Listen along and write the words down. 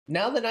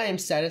Now that I am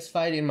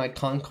satisfied in my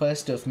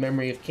conquest of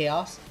Memory of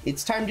Chaos,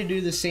 it's time to do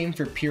the same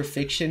for Pure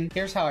Fiction.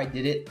 Here's how I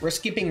did it. We're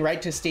skipping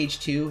right to stage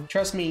 2.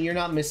 Trust me, you're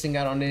not missing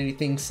out on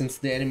anything since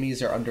the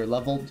enemies are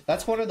under-leveled.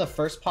 That's one of the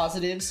first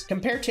positives.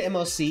 Compared to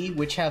MOC,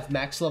 which have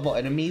max level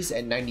enemies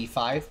at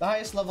 95, the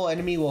highest level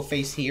enemy we'll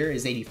face here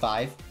is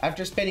 85.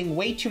 After spending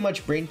way too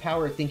much brain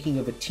power thinking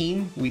of a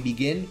team, we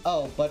begin.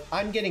 Oh, but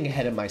I'm getting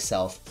ahead of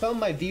myself. Some of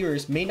my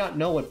viewers may not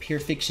know what Pure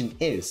Fiction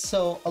is,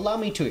 so allow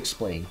me to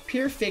explain.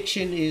 Pure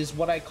Fiction is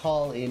what I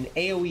call an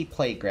AoE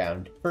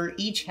playground. For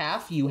each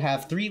half, you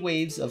have 3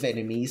 waves of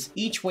enemies.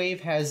 Each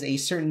wave has a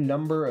certain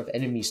number of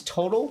enemies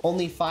total.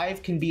 Only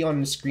 5 can be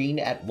on the screen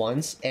at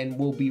once and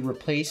will be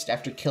replaced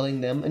after killing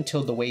them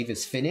until the wave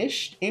is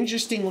finished.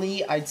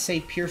 Interestingly, I'd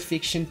say Pure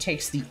Fiction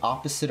takes the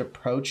opposite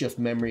approach of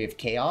Memory of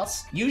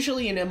Chaos.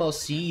 Usually in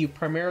MOC, you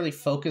primarily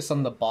focus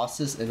on the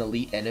bosses and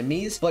elite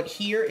enemies, but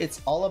here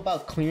it's all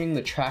about clearing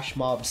the trash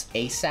mobs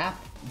ASAP.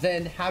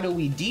 Then how do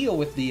we deal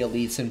with the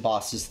elites and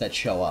bosses that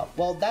show up?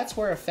 Well, that's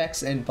where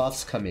effects and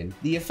buffs come in.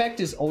 The effect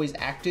is always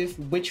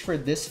active, which for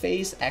this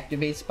phase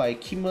activates by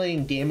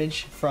accumulating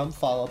damage from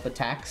follow-up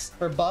attacks.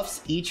 For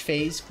buffs, each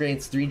phase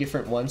grants 3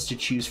 different ones to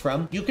choose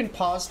from. You can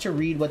pause to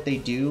read what they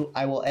do.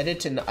 I will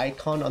edit an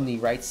icon on the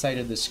right side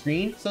of the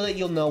screen so that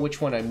you'll know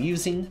which one I'm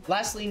using.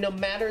 Lastly, no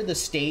matter the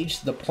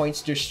stage, the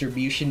points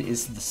distribution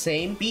is the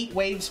same. Beat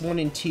waves 1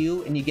 and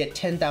 2 and you get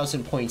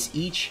 10,000 points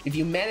each. If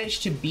you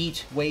manage to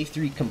beat wave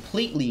 3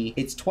 completely,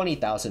 it's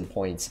 20,000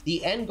 points.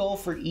 The end goal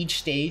for each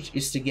stage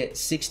is to get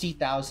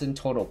 60,000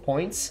 total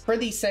points. For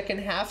the second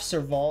half,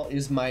 Serval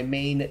is my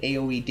main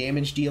AoE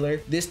damage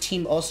dealer. This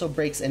team also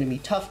breaks enemy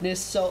toughness,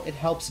 so it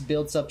helps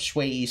builds up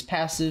Shui's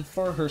passive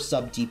for her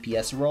sub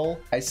DPS role.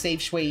 I save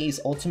Shui's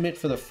ultimate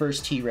for the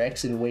first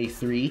T-Rex in wave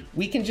 3.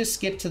 We can just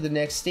skip to the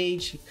next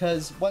stage,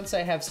 because once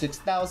I have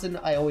 6,000,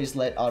 I always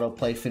let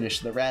autoplay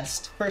finish the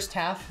rest. First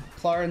half,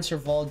 Clara and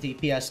Serval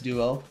DPS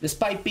duo.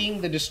 Despite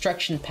being the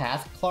destruction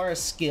path, Clara's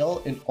skill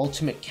and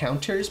ultimate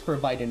counters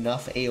provide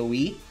enough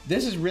AoE.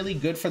 This is really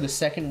good for the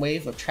second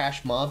wave of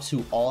trash mobs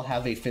who all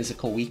have a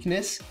physical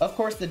weakness. Of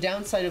course, the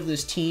downside of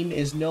this team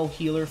is no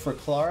healer for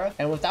Clara,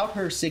 and without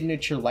her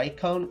signature light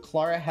cone,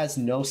 Clara has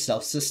no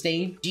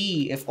self-sustain.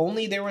 Gee, if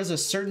only there was a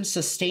certain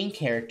sustain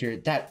character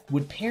that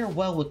would pair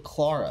well with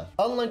Clara.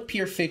 Unlike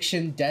Pure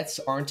Fiction, deaths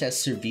aren't as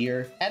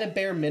severe. At a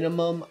bare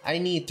minimum, I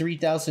need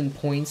 3,000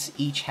 points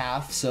each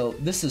half, so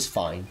this is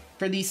fine.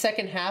 For the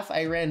second half,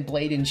 I ran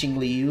Blade and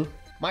Jingliu.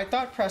 My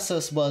thought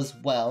process was,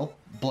 well,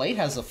 Blade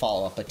has a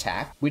follow-up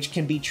attack, which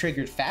can be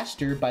triggered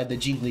faster by the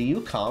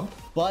Jingliu comp,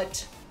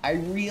 but I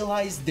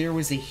realized there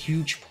was a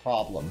huge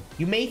problem.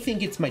 You may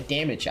think it's my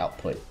damage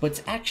output, but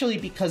it's actually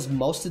because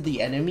most of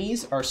the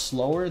enemies are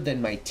slower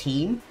than my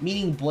team,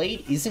 meaning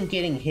Blade isn't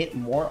getting hit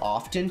more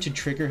often to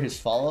trigger his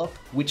follow-up,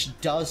 which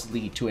does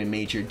lead to a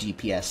major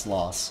DPS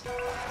loss.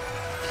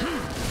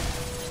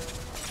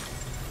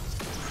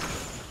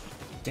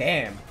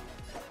 Damn,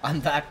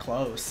 I'm that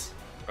close.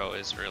 Bro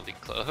is really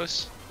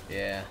close.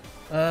 Yeah.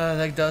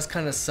 That does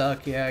kind of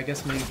suck. Yeah, I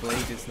guess maybe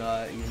Blade is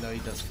not, even though he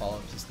does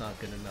follow-ups, it's not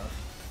good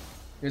enough.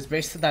 It was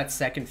basically that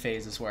second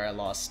phase is where I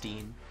lost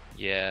steam.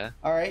 Yeah.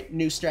 Alright,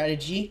 new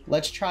strategy.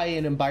 Let's try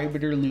an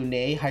Imbibitor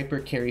Lunae hyper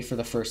carry for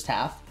the first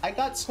half. I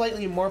got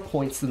slightly more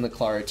points than the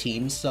Clara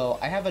team, so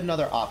I have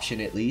another option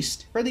at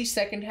least. For the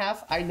second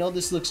half, I know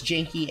this looks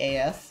janky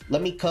AF.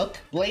 Let me cook.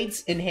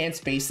 Blade's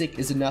enhanced basic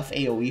is enough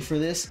AoE for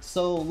this,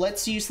 so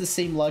let's use the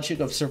same logic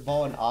of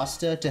Serval and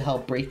Asta to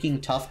help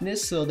breaking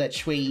toughness so that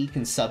Shui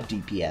can sub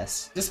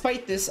DPS.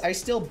 Despite this, I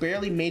still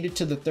barely made it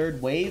to the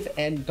third wave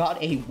and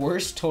got a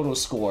worse total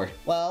score.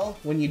 Well,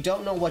 when you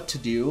don't know what to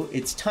do,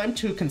 it's time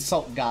to consult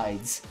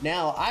guides.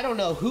 Now, I don't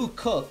know who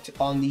cooked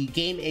on the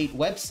Game 8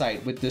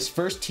 website with this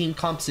first team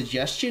comp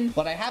suggestion,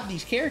 but I have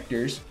these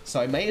characters,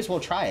 so I may as well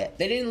try it.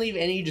 They didn't leave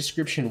any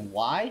description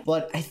why,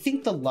 but I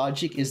think the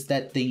logic is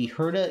that the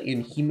Herta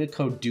and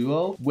Himiko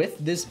duo with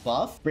this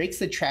buff breaks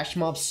the trash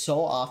mob so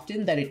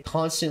often that it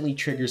constantly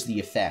triggers the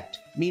effect.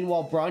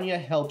 Meanwhile,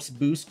 Bronya helps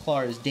boost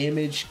Clara's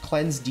damage,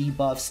 cleanse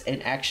debuffs,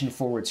 and action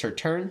forwards her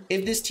turn.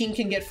 If this team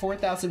can get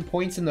 4,000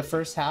 points in the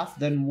first half,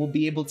 then we'll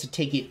be able to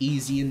take it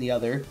easy in the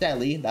other.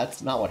 Sadly,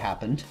 that's not what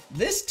happened.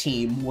 This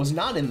team was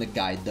not in the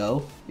guide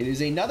though. It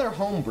is another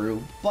homebrew,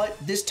 but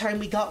this time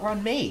we got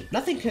Ranmei.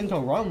 Nothing can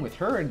go wrong with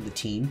her in the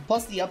team.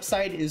 Plus the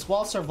upside is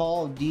while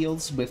Serval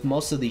deals with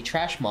most of the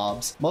trash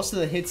mobs, most of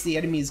the hits the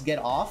enemies get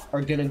off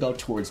are gonna go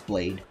towards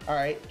Blade.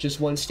 Alright, just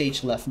one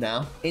stage left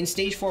now. In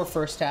stage 4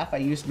 first half, I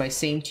used my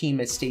same team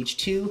as stage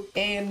 2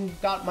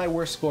 and got my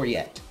worst score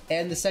yet.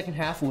 And the second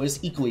half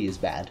was equally as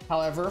bad.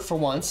 However, for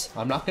once,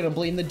 I'm not going to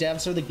blame the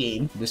devs or the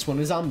game. This one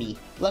is on me.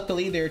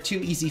 Luckily, there are 2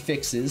 easy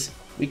fixes.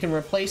 We can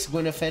replace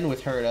Gwyneth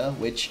with Herta,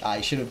 which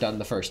I should have done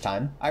the first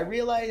time. I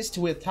realized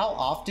with how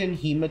often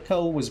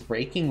Himiko was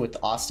breaking with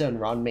Asta and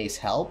Ranmei's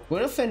help,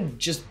 Gwyneth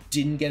just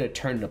didn't get a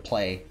turn to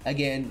play.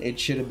 Again, it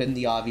should have been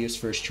the obvious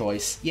first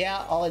choice.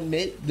 Yeah, I'll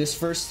admit, this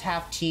first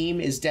half team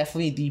is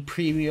definitely the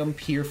premium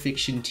Pure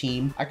Fiction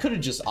team. I could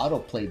have just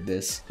auto-played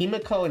this.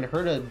 Himiko and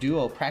Herta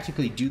duo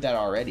practically do that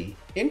already.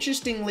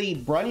 Interestingly,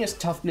 Bronya's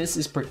toughness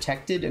is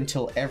protected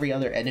until every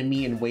other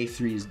enemy in Wave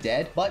 3 is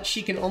dead, but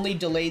she can only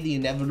delay the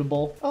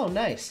inevitable. Oh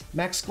nice,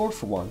 max score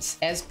for once.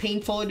 As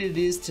painful as it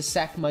is to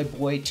sack my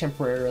boy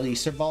temporarily,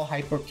 Serval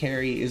Hyper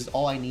Carry is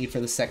all I need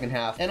for the second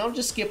half, and I'll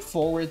just skip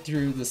forward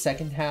through the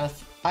second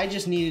half. I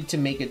just needed to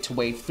make it to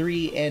Wave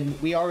 3,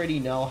 and we already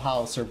know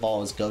how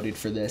Serval is goated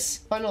for this.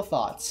 Final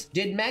thoughts.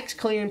 Did max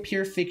clear in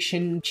Pure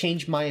Fiction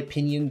change my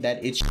opinion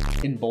that it's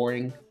and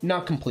boring?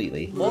 Not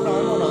completely. Hold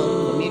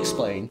on, let me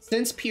explain.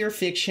 Since Pure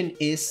Fiction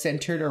is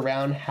centered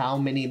around how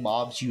many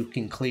mobs you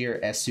can clear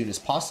as soon as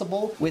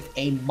possible, with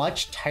a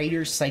much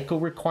tighter cycle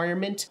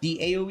requirement, the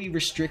AoE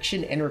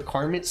restriction and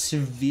requirement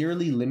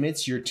severely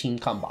limits your team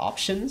comp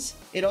options.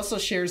 It also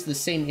shares the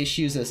same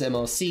issues as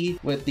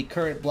MOC, with the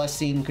current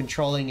blessing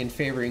controlling and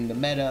favoring the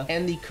meta,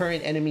 and the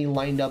current enemy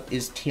lined up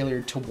is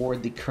tailored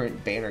toward the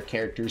current banner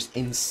characters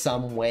in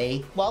some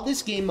way. While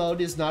this game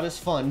mode is not as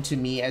fun to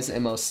me as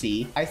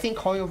MOC, I think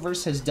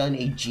Hoyoverse has done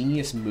a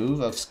genius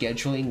move of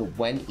scheduling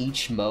when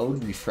each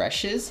mode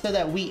refreshes so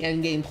that we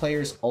endgame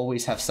players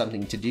always have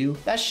something to do.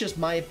 That's just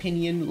my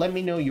opinion. Let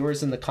me know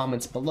yours in the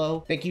comments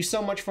below. Thank you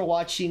so much for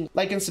watching.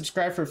 Like and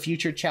subscribe for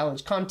future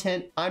challenge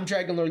content. I'm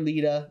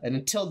DragonLordLeda, and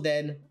until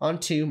then, on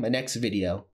to my next video.